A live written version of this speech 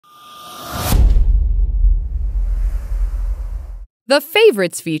The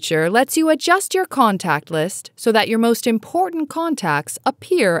Favorites feature lets you adjust your contact list so that your most important contacts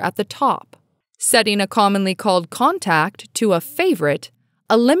appear at the top. Setting a commonly called contact to a favorite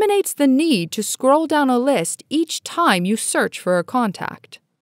eliminates the need to scroll down a list each time you search for a contact.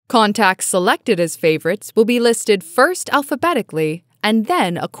 Contacts selected as favorites will be listed first alphabetically and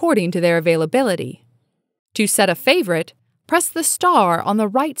then according to their availability. To set a favorite, press the star on the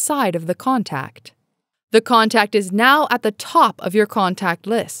right side of the contact. The contact is now at the top of your contact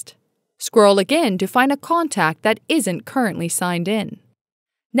list. Scroll again to find a contact that isn't currently signed in.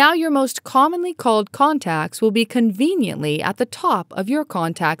 Now your most commonly called contacts will be conveniently at the top of your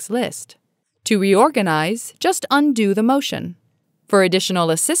contacts list. To reorganize, just undo the motion. For additional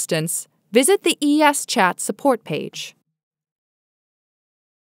assistance, visit the ESChat support page.